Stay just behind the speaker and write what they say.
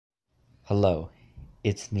Hello,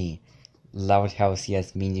 it's me, Loud House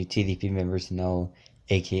Yes Me New TDP members know,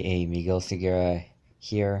 aka Miguel Oseguera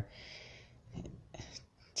here.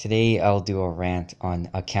 Today I'll do a rant on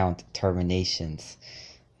account terminations.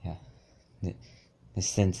 Yeah.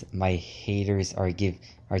 Since my haters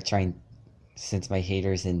since my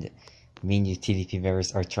haters and me new TDP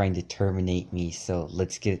members are trying to terminate me, so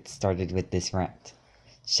let's get started with this rant,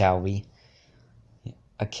 shall we?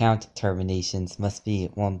 Account terminations must be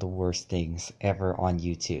one of the worst things ever on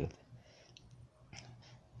YouTube.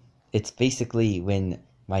 It's basically when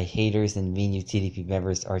my haters and me new TDP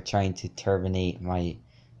members are trying to terminate my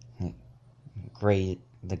great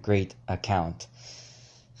account.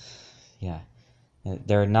 Yeah.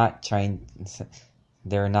 They're not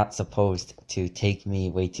supposed to take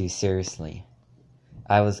me way too seriously.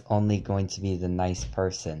 I was only going to be the nice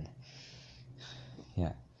person.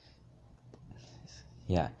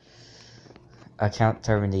 Yeah. Account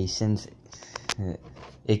terminations,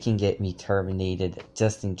 it can get me terminated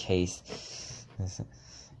just in case.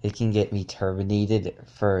 It can get me terminated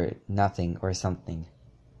for nothing or something.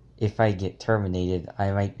 If I get terminated,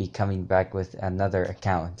 I might be coming back with another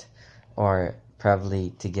account, or probably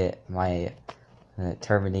to get my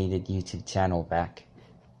terminated YouTube channel back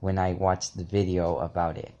when I watch the video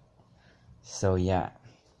about it. So yeah.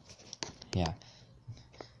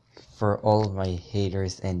 For all of my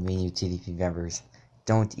haters and me new TDP members,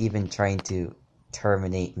 don't even try to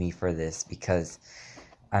terminate me for this, because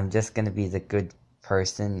I'm just gonna be the good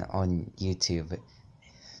person on YouTube,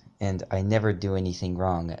 and I never do anything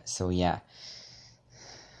wrong. So yeah.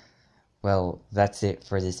 Well, that's it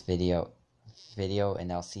for this video,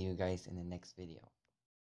 and I'll see you guys in the next video.